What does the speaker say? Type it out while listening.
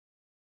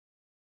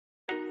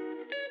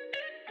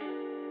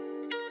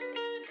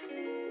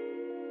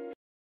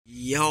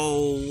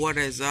Yo, what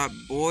is up,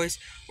 boys?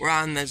 We're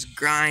on this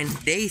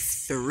grind, day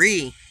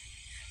 3.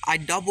 I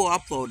double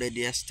uploaded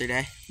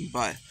yesterday,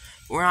 but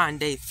we're on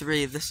day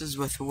 3. This is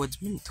with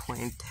Woodsman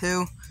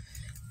 22,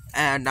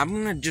 and I'm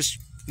gonna just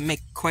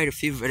make quite a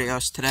few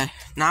videos today.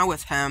 Not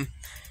with him,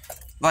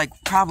 like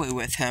probably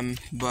with him,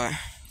 but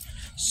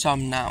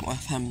some not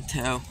with him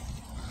too.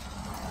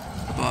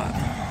 But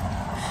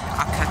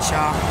I'll catch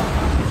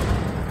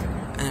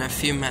y'all in a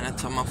few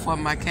minutes. I'm gonna flip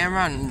my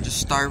camera and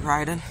just start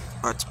riding.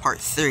 But it's part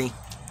 3.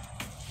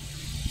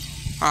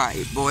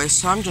 Alright, boys,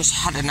 so I'm just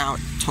heading out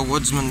to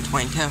Woodsman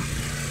 22.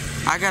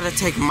 I gotta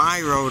take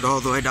my road all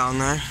the way down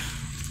there.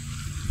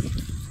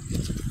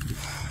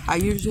 I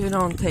usually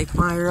don't take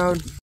my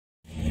road.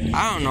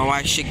 I don't know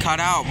why she cut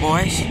out,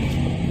 boys.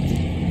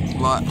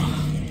 But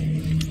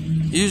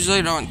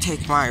usually don't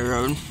take my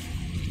road.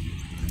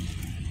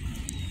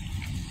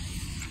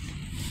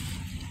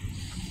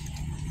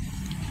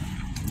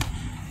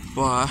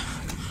 But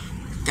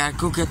gotta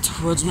go get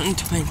to Woodsman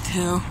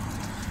 22.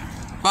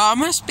 But I'm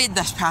gonna speed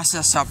this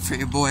process up for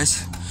you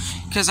boys,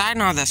 because I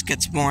know this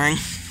gets boring.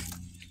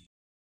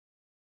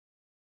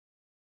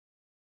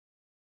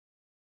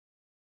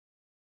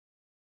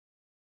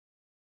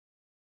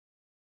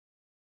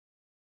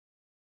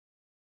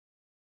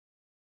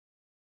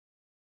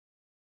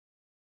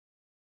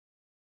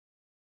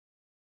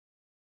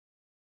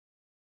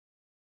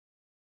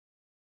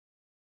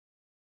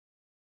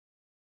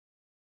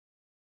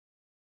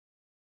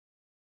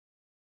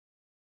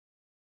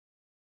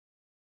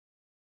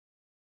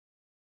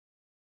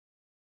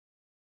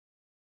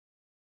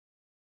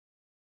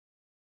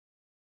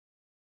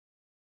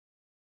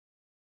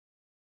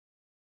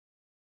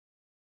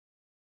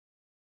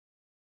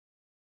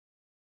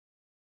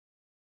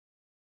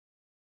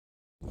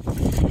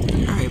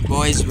 Alright,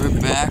 boys, we're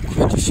back.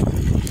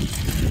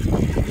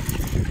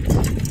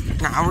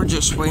 We're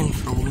just waiting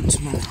for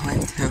Woodsman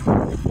 22.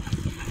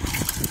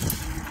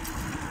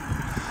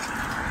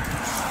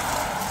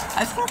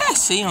 I think I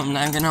see him,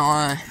 not gonna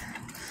lie.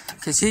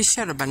 Because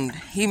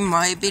he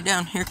might be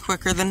down here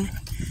quicker than me.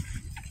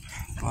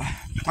 But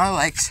my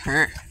legs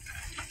hurt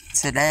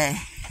today.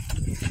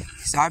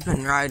 Because I've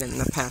been riding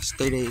the past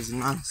 3 days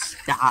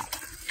non-stop.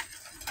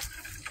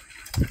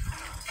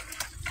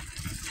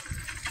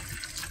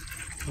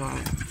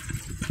 But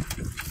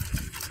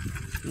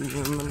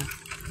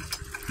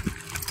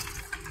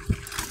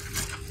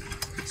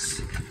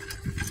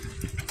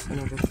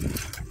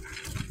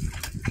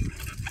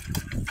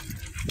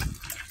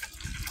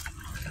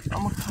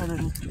I'm gonna cut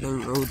into the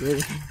road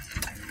right here.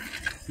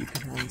 Keep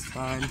it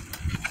inside.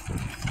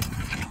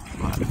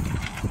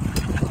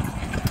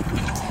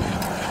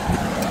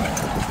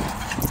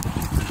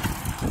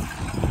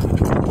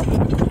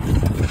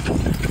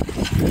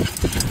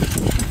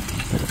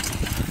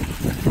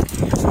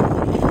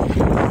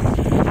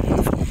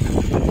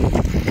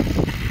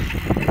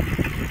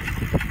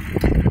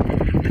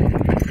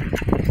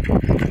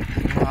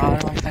 I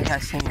don't think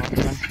I've seen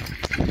Woodsman.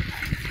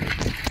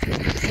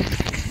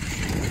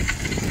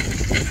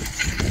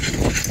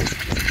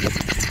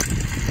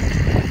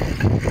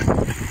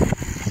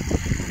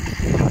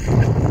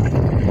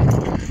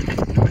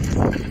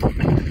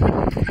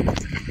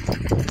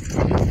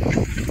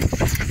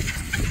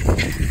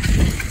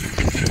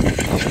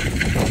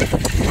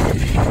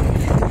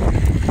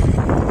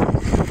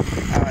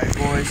 Alright,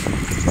 boys.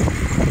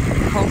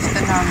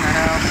 Coasting down the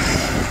hill.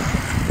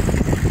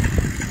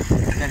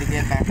 Gotta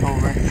get back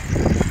over.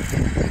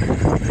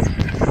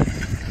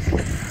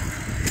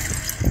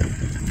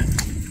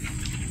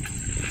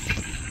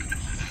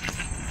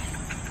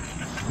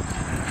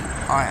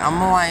 Alright, I'm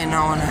gonna let you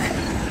know when I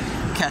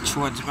catch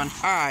Woodsman.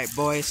 Alright,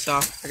 boys,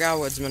 so I got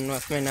Woodsman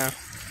with me now.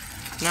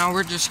 Now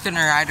we're just gonna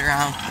ride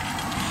around.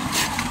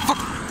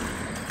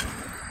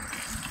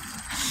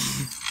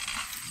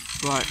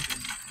 But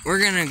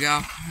we're gonna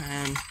go,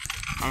 and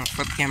I'm gonna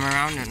flip the camera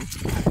around and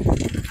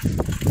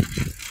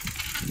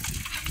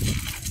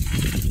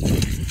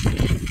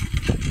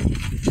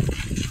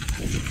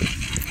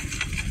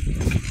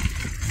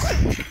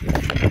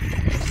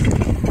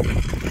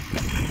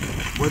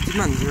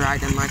Woodsman's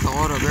riding like a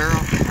little girl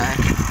today.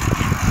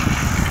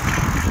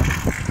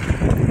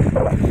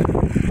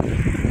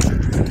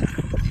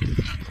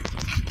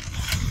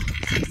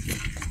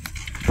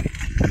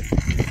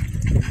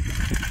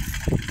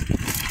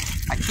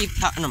 I keep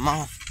cutting them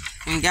off.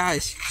 And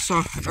guys,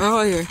 so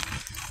earlier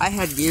I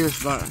had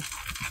gears, but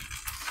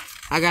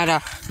I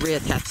gotta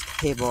reattach the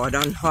cable. It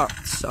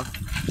unhooked, so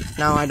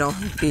now I don't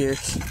have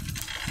gears.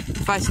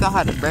 If I still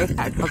had a brake,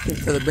 I'd hook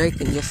it to the brake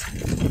and just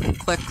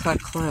click,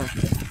 click, click.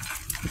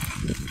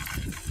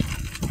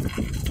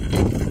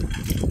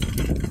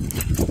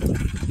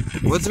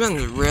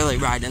 Woodsman's really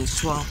riding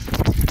slow.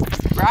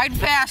 Ride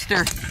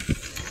faster!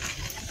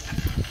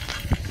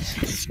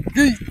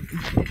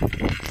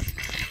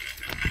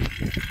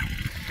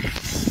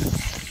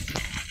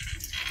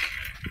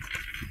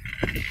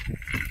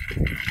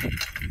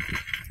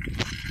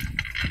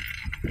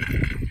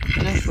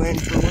 Just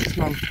waiting for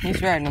Woodsman.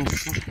 He's riding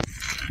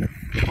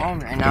slow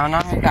right now.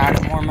 Now I got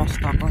him more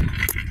messed up.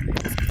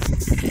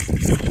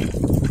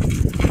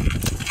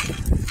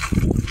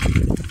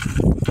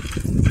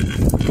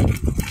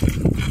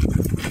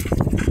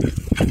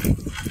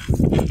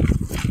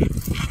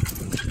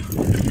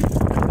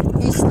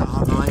 He's still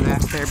all the way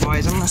back there,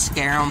 boys. I'm gonna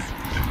scare him.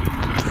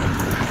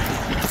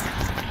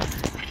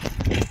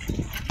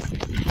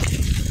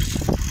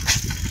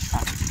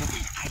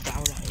 I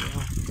doubt I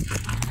will.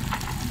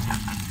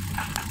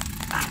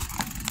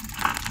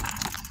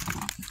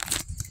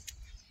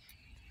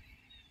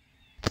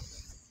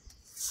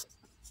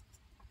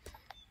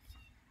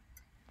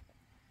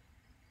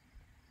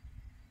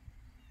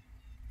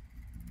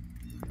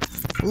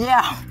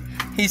 Yeah,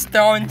 he's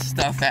throwing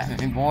stuff at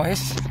me,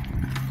 boys.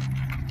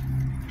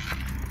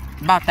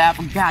 About to have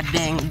a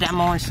goddamn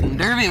demolition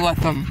derby with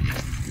him.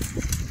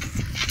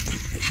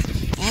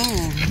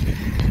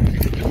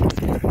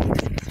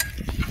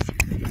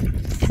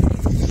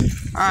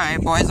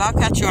 Alright, boys, I'll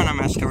catch you when I'm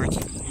afterwards.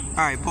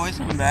 Alright, boys,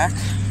 I'm back.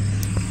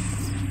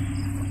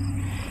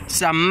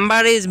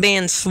 Somebody's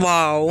being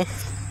slow.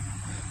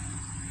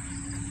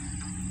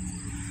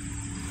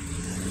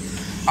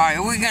 Alright,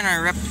 we're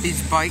gonna rip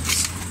these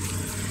bikes.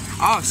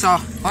 Oh, so,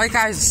 like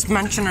I was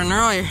mentioning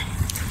earlier,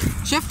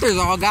 shifter's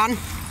all gone.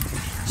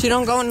 So you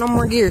don't go in no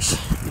more gears.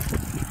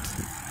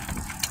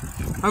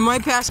 I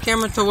might pass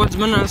camera to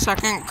Woodsman in a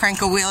second,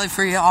 crank a wheelie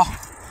for y'all.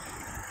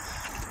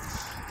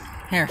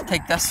 Here,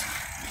 take this.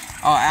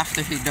 Oh,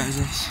 after he does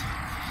this.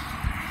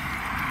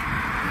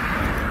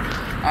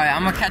 Alright,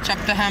 I'm gonna catch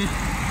up to him.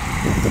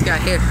 Yeah,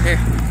 here.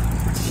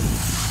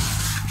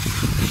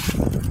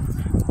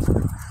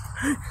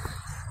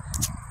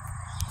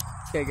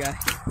 Okay, guy.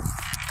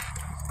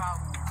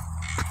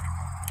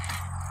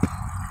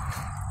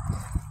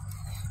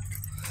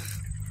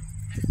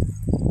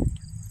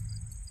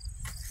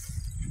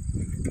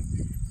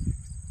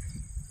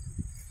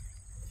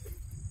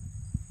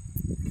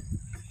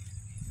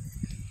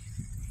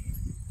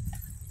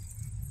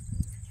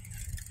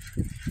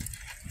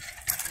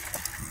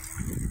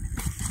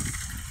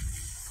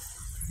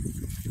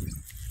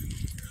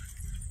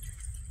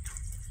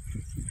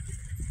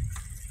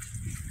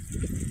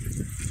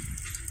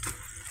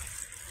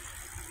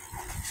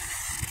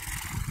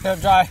 Go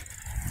dry.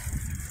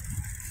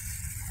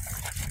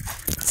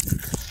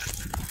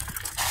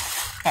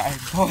 Alright,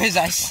 boys,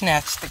 I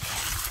snatched the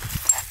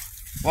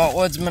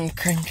Woodsman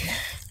crank.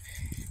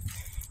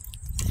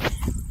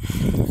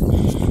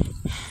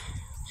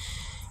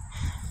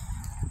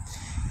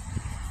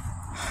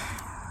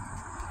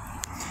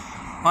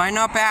 Line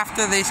up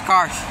after these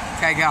cars.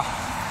 Okay, go.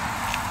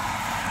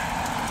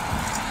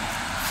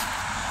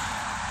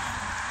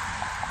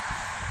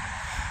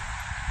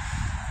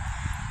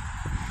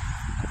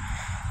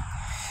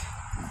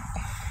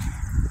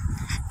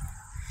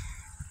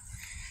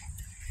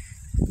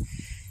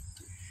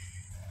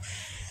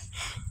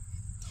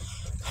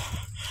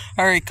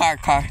 Hurry, car.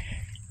 Oh,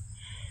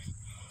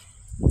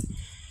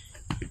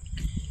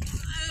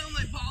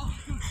 my ball.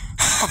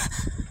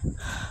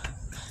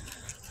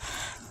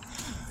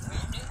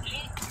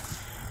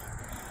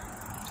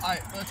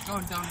 Alright, let's go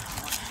down.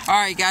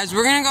 Alright, guys,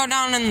 we're gonna go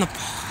down in the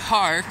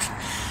park.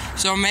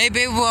 So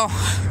maybe we'll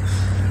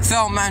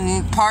film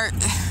in part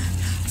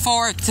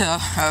 4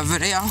 to a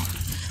video.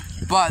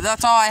 But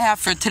that's all I have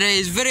for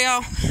today's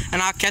video.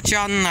 And I'll catch you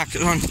on the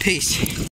next one. Peace.